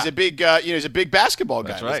because he's a big, he's a big basketball guy.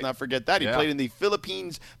 That's right. Let's not forget that. He played in the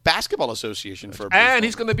Philippines Basketball Association for a and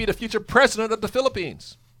he's going to be the future president of the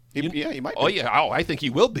Philippines. He might be. Oh, yeah. Oh, I think he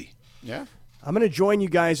will be. Yeah. I'm going to join you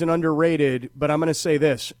guys in underrated, but I'm going to say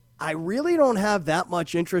this. I really don't have that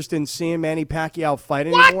much interest in seeing Manny Pacquiao fight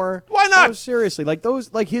anymore. Why not? No, seriously,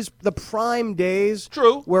 the prime days.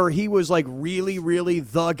 True. Where he was really, really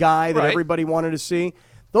the guy that everybody wanted to see.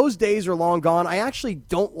 Those days are long gone. I actually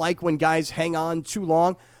don't like when guys hang on too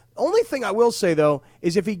long. The only thing I will say though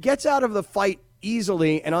is if he gets out of the fight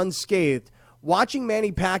easily and unscathed, watching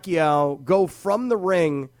Manny Pacquiao go from the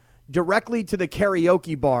ring directly to the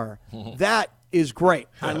karaoke bar, that is great.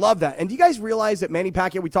 I love that. And do you guys realize that Manny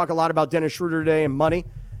Pacquiao, we talk a lot about Dennis Schroder today and money.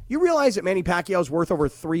 You realize that Manny Pacquiao is worth over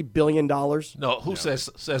 $3 billion? No, who says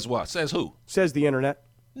what? Says who? Says the internet.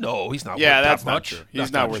 No, he's not worth that's that not much. true.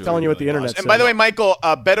 He's not worth I'm telling you what the internet says. And by the way, Michael,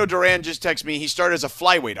 Beto Duran just texted me. He started as a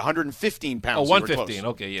flyweight, 115 pounds. Oh, So we're 115.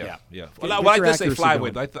 close. Okay, yeah. Get Well, I your did say accuracy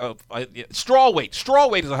flyweight. Straw weight. Straw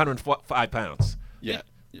weight is 105 pounds. Yeah.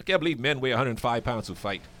 I can't believe men weigh 105 pounds who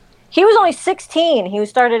fight. He was only 16. He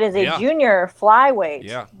started as a junior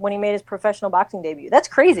flyweight when he made his professional boxing debut. That's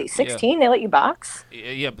crazy. 16, they let you box?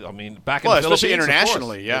 Yeah, I mean, back in the Philippines, especially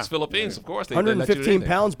internationally, It's Philippines, of course. They 115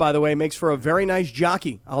 pounds, by the way, makes for a very nice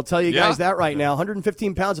jockey. I'll tell you guys that right now.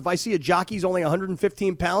 115 pounds. If I see a jockey's only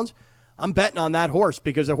 115 pounds, I'm betting on that horse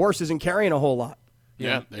because the horse isn't carrying a whole lot.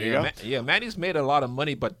 Yeah, there you go. Manny's made a lot of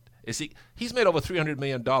money, but he's made over $300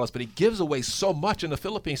 million, but he gives away so much in the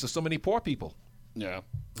Philippines to so many poor people. Yeah.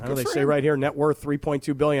 I know they say right here, net worth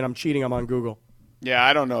 $3.2 billion. I'm cheating. I'm on Google. Yeah,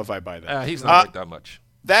 I don't know if I buy that. He's not worth that much.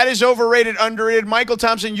 That is overrated, underrated. Mychal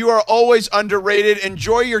Thompson, you are always underrated.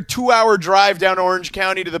 Enjoy your 2-hour drive down Orange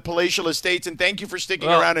County to the palatial estates, and thank you for sticking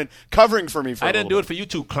around and covering for me. I didn't do it for you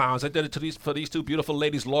two clowns. I did it for these two beautiful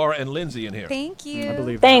ladies, Laura and Lindsay, in here. Thank you. I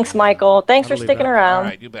believe Thanks, Michael. Thanks for sticking around. All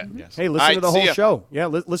right, you bet. Yes. Hey, listen to the whole show. Yeah,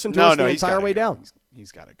 listen to us the entire way down.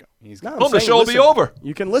 He's got to go. The show will be over.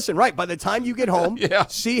 You can listen. Right. By the time you get home,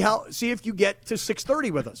 see if you get to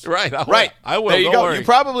 6:30 with us. Right. I will. There you go. Worry. You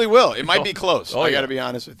probably will. It might be close. I got to be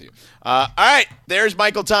honest with you. All right. There's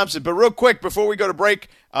Mychal Thompson. But real quick, before we go to break,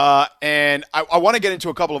 and I want to get into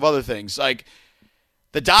a couple of other things. Like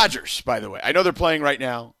the Dodgers, by the way. I know they're playing right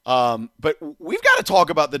now. But we've got to talk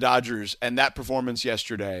about the Dodgers and that performance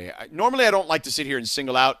yesterday. Normally, I don't like to sit here and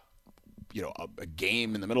single out, a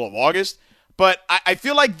game in the middle of August. But I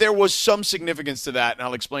feel like there was some significance to that, and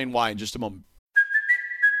I'll explain why in just a moment.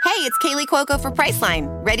 Hey, it's Kaylee Cuoco for Priceline.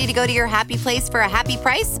 Ready to go to your happy place for a happy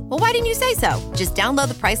price? Well, why didn't you say so? Just download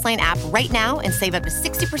the Priceline app right now and save up to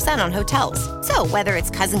 60% on hotels. So whether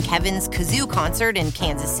it's Cousin Kevin's Kazoo Concert in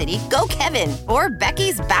Kansas City, go Kevin, or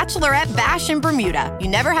Becky's Bachelorette Bash in Bermuda, you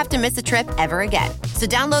never have to miss a trip ever again. So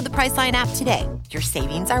download the Priceline app today. Your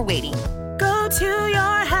savings are waiting. Go to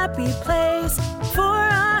your happy place for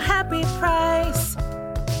a happy price.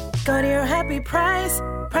 Go to your happy price,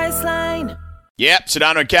 Priceline. Yep,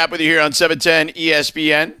 Sedano and Cap with you here on 710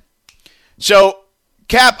 ESPN. So,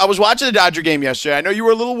 Cap, I was watching the Dodger game yesterday. I know you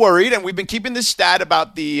were a little worried, and we've been keeping this stat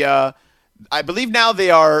about the, I believe now they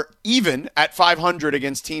are even at 500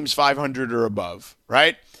 against teams 500 or above,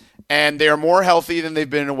 right? And they are more healthy than they've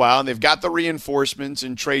been in a while, and they've got the reinforcements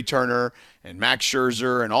in Trey Turner and Max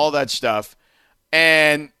Scherzer and all that stuff.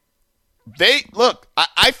 And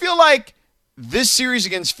I feel like this series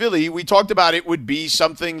against Philly, we talked about it would be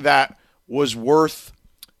something that was worth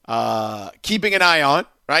keeping an eye on,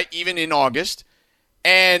 right? Even in August.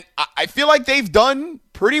 And I feel like they've done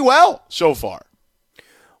pretty well so far.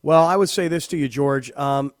 Well, I would say this to you, George.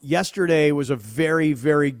 Yesterday was a very,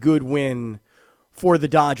 very good win for the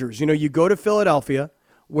Dodgers. You go to Philadelphia,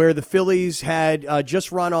 where the Phillies had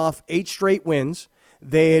just run off 8 straight wins.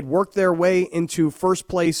 They had worked their way into first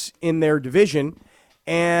place in their division.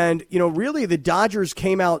 And, really the Dodgers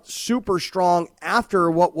came out super strong after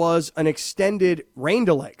what was an extended rain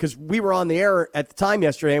delay. Because we were on the air at the time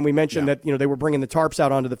yesterday, and we mentioned that, they were bringing the tarps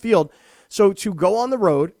out onto the field. So to go on the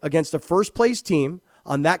road against a first place team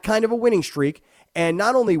on that kind of a winning streak and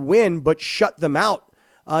not only win, but shut them out,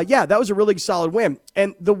 that was a really solid win.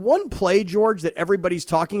 And the one play, George, that everybody's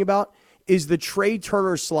talking about is the Trey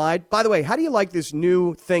Turner slide. By the way, how do you like this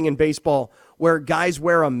new thing in baseball where guys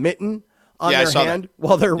wear a mitten on their hand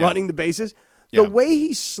while they're running the bases? The way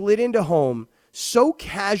he slid into home so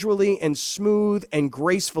casually and smooth and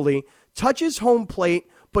gracefully, touches home plate,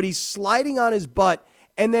 but he's sliding on his butt,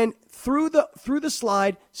 and then through the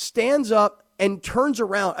slide, stands up and turns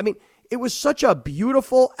around. I mean, it was such a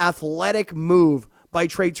beautiful, athletic move by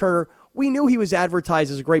Trey Turner. We knew he was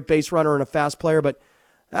advertised as a great base runner and a fast player, but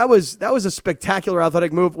That was a spectacular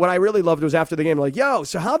athletic move. What I really loved was after the game, like, yo,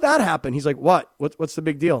 so how'd that happen? He's like, what? What's the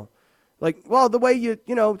big deal? Like, well, the way you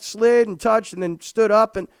slid and touched and then stood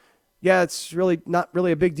up, and yeah, it's really not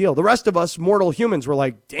really a big deal. The rest of us mortal humans were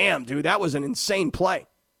like, damn, dude, that was an insane play.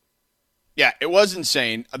 Yeah, it was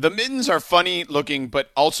insane. The mittens are funny looking,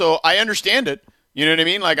 but also I understand it. You know what I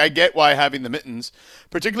mean? Like, I get why having the mittens,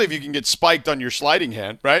 particularly if you can get spiked on your sliding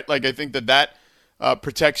hand, right? Like, I think that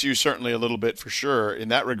protects you certainly a little bit for sure in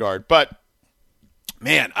that regard. But,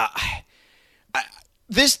 man,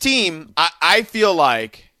 this team, I feel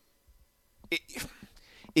like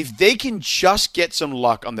if they can just get some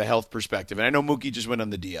luck on the health perspective, and I know Mookie just went on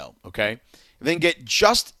the DL, okay? If they can get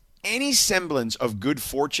just any semblance of good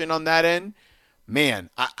fortune on that end, man,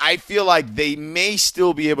 I feel like they may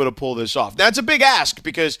still be able to pull this off. That's a big ask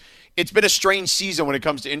because it's been a strange season when it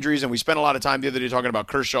comes to injuries, and we spent a lot of time the other day talking about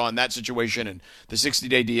Kershaw and that situation and the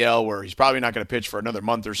 60-day DL where he's probably not going to pitch for another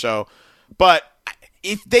month or so. But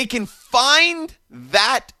if they can find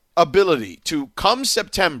that ability to come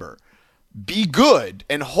September be good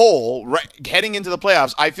and whole heading into the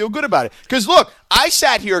playoffs, I feel good about it. Because, look, I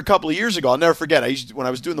sat here a couple of years ago. I'll never forget. When I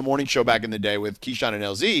was doing the morning show back in the day with Keyshawn and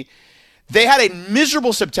LZ, they had a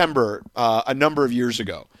miserable September a number of years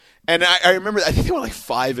ago. And I remember, I think they were like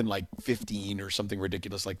 5-15 or something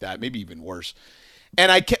ridiculous like that, maybe even worse.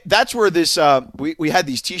 And that's where this we had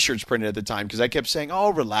these T-shirts printed at the time because I kept saying,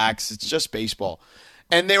 oh, relax, it's just baseball.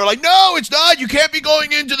 And they were like, no, it's not. You can't be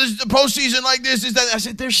going into the postseason like this. I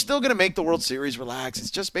said, they're still going to make the World Series. Relax.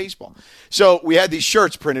 It's just baseball. So we had these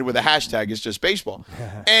shirts printed with a hashtag, it's just baseball.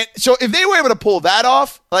 And so if they were able to pull that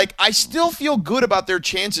off, like, I still feel good about their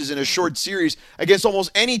chances in a short series against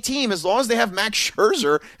almost any team as long as they have Max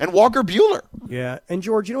Scherzer and Walker Buehler. Yeah. And,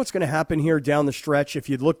 George, you know what's going to happen here down the stretch if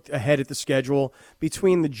you look ahead at the schedule?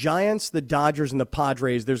 Between the Giants, the Dodgers, and the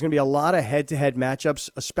Padres, there's going to be a lot of head-to-head matchups,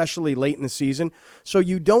 especially late in the season. So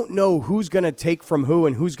you don't know who's going to take from who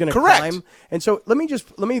and who's going to climb. And so let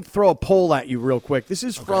me throw a poll at you real quick. This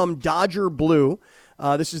is from Dodger Blue.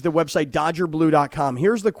 This is the website dodgerblue.com.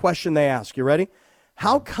 Here's the question they ask. You ready?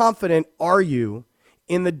 How confident are you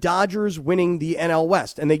in the Dodgers winning the NL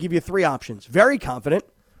West? And they give you three options. Very confident,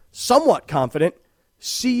 somewhat confident,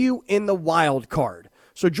 see you in the wild card.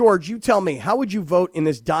 So, George, you tell me, how would you vote in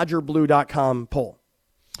this dodgerblue.com poll?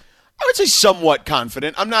 I would say somewhat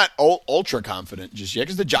confident. I'm not ultra confident just yet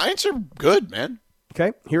because the Giants are good, man.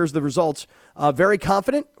 Okay, here's the results. Very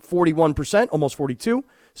confident, 41%, almost 42%.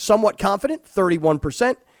 Somewhat confident,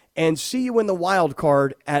 31%. And see you in the wild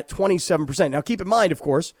card at 27%. Now, keep in mind, of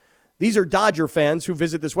course, these are Dodger fans who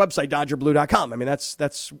visit this website, dodgerblue.com. I mean,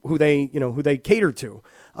 that's who they cater to.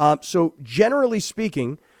 So, generally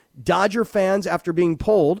speaking, Dodger fans, after being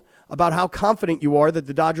polled about how confident you are that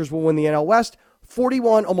the Dodgers will win the NL West,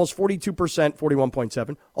 41, almost 42%,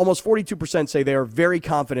 41.7, almost 42% say they are very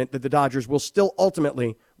confident that the Dodgers will still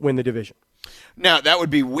ultimately win the division. Now, that would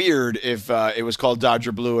be weird if it was called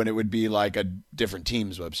Dodger Blue and it would be like a different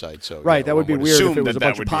team's website. So, right, that would be weird if it was a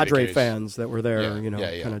bunch of Padre fans that were there,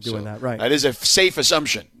 kind of doing that. Right. That is a safe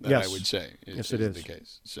assumption, I would say. Yes, it is. The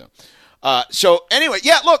case. So anyway,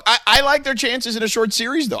 look, I like their chances in a short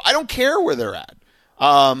series, though. I don't care where they're at.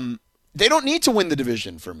 They don't need to win the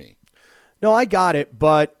division for me. No, I got it,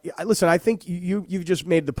 but listen, I think you've just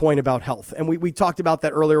made the point about health, and we talked about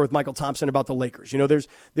that earlier with Mychal Thompson about the Lakers. You know,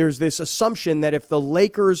 there's this assumption that if the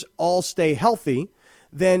Lakers all stay healthy,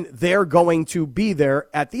 then they're going to be there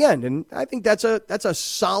at the end, and I think that's a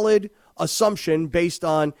solid assumption based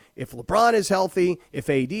on if LeBron is healthy, if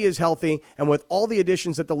AD is healthy, and with all the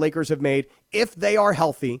additions that the Lakers have made, if they are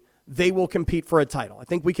healthy, they will compete for a title. I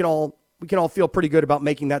think we can all feel pretty good about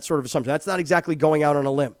making that sort of assumption. That's not exactly going out on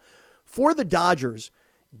a limb. For the Dodgers,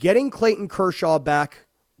 getting Clayton Kershaw back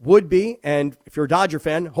would be, and if you're a Dodger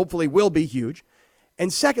fan, hopefully will be huge.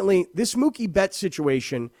 And secondly, this Mookie Betts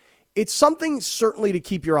situation, it's something certainly to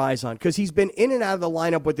keep your eyes on because he's been in and out of the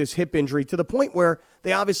lineup with this hip injury to the point where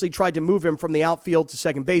they obviously tried to move him from the outfield to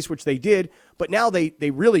second base, which they did. But now they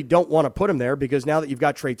really don't want to put him there because now that you've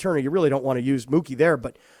got Trey Turner, you really don't want to use Mookie there,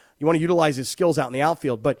 but you want to utilize his skills out in the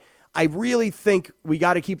outfield. But I really think we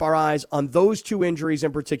got to keep our eyes on those two injuries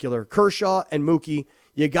in particular, Kershaw and Mookie.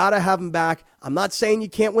 You got to have them back. I'm not saying you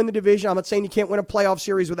can't win the division. I'm not saying you can't win a playoff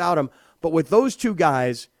series without them. But with those two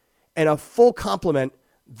guys and a full complement,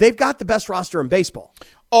 they've got the best roster in baseball.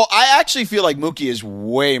 Oh, I actually feel like Mookie is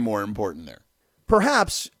way more important there.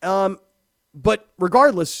 Perhaps, but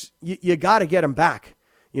regardless, you got to get him back.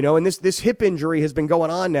 You know, and this hip injury has been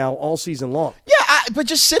going on now all season long. Yeah, but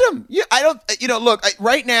just sit him. Yeah, I don't. Look,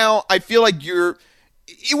 right now I feel like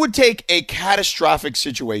it would take a catastrophic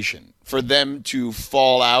situation for them to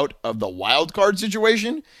fall out of the wild card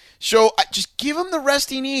situation. So just give him the rest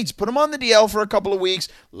he needs. Put him on the DL for a couple of weeks.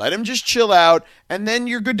 Let him just chill out, and then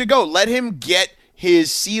you're good to go. Let him get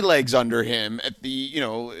his sea legs under him at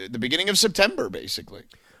the beginning of September, basically.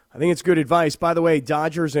 I think it's good advice. By the way,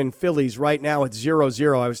 Dodgers and Phillies right now at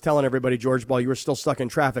 0-0. I was telling everybody, George Ball, you were still stuck in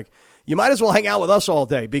traffic. You might as well hang out with us all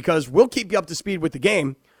day because we'll keep you up to speed with the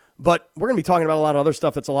game, but we're going to be talking about a lot of other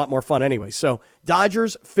stuff that's a lot more fun anyway. So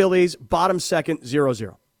Dodgers, Phillies, bottom second,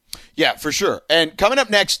 0-0. Yeah, for sure. And coming up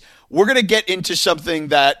next, we're going to get into something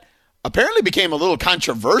that apparently became a little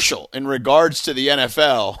controversial in regards to the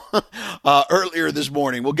NFL earlier this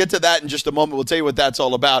morning. We'll get to that in just a moment. We'll tell you what that's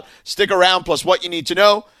all about. Stick around, plus what you need to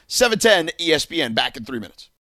know. 710 ESPN, back in 3 minutes.